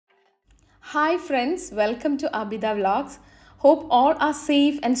Hi friends, welcome to Abida Vlogs. Hope all are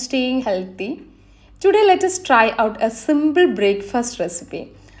safe and staying healthy. Today let us try out a simple breakfast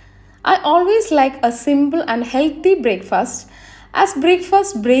recipe. I always like a simple and healthy breakfast as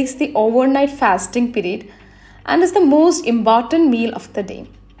breakfast breaks the overnight fasting period and is the most important meal of the day.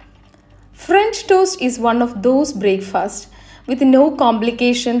 French toast is one of those breakfasts with no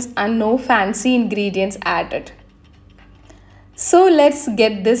complications and no fancy ingredients added. So let's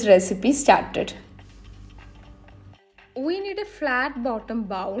get this recipe started. We need a flat bottom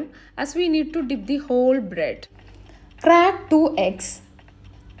bowl as we need to dip the whole bread. Crack 2 eggs.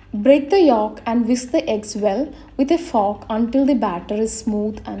 Break the yolk and whisk the eggs well with a fork until the batter is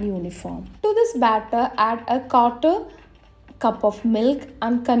smooth and uniform. To this batter, add a quarter cup of milk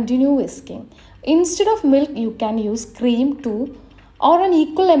and continue whisking. Instead of milk, you can use cream too, or an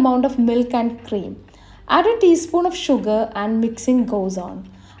equal amount of milk and cream. Add a teaspoon of sugar and mixing goes on.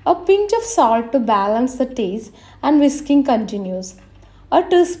 A pinch of salt to balance the taste and whisking continues. A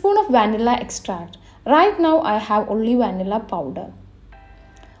teaspoon of vanilla extract. Right now I have only vanilla powder.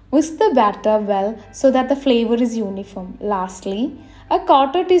 Whisk the batter well so that the flavor is uniform. Lastly, a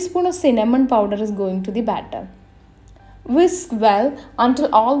quarter teaspoon of cinnamon powder is going to the batter. Whisk well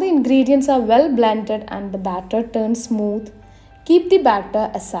until all the ingredients are well blended and the batter turns smooth. Keep the batter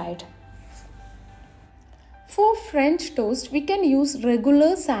aside. For French toast, we can use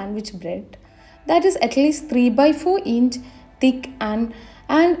regular sandwich bread that is at least 3 by 4 inch thick and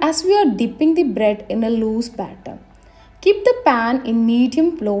as we are dipping the bread in a loose batter. Keep the pan in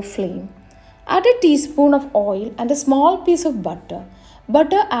medium low flame. Add a teaspoon of oil and a small piece of butter.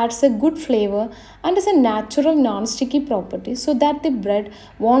 Butter adds a good flavor and is a natural non-sticky property so that the bread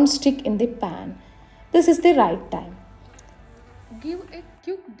won't stick in the pan. This is the right time. Give a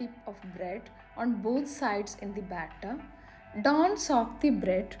quick dip of bread on both sides in the batter. Don't soak the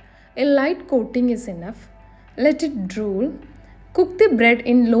bread. A light coating is enough. Let it drool. Cook the bread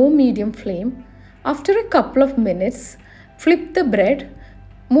in low-medium flame. After a couple of minutes, flip the bread.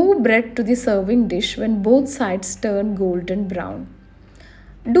 Move bread to the serving dish when both sides turn golden brown.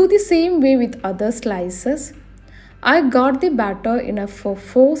 Do the same way with other slices. I got the batter enough for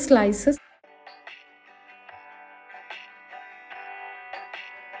 4 slices.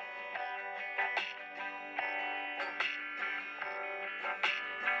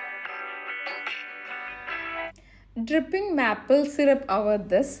 Dripping maple syrup over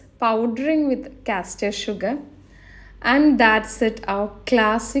this, powdering with castor sugar, and that's it. Our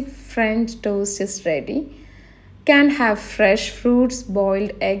classic French toast is ready. Can have fresh fruits,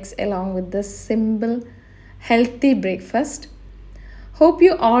 boiled eggs along with this simple, healthy breakfast. Hope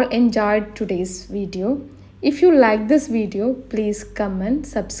you all enjoyed today's video. If you like this video, please comment,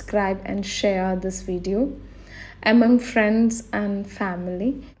 subscribe and share this video among friends and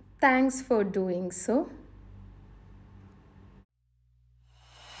family. Thanks for doing so.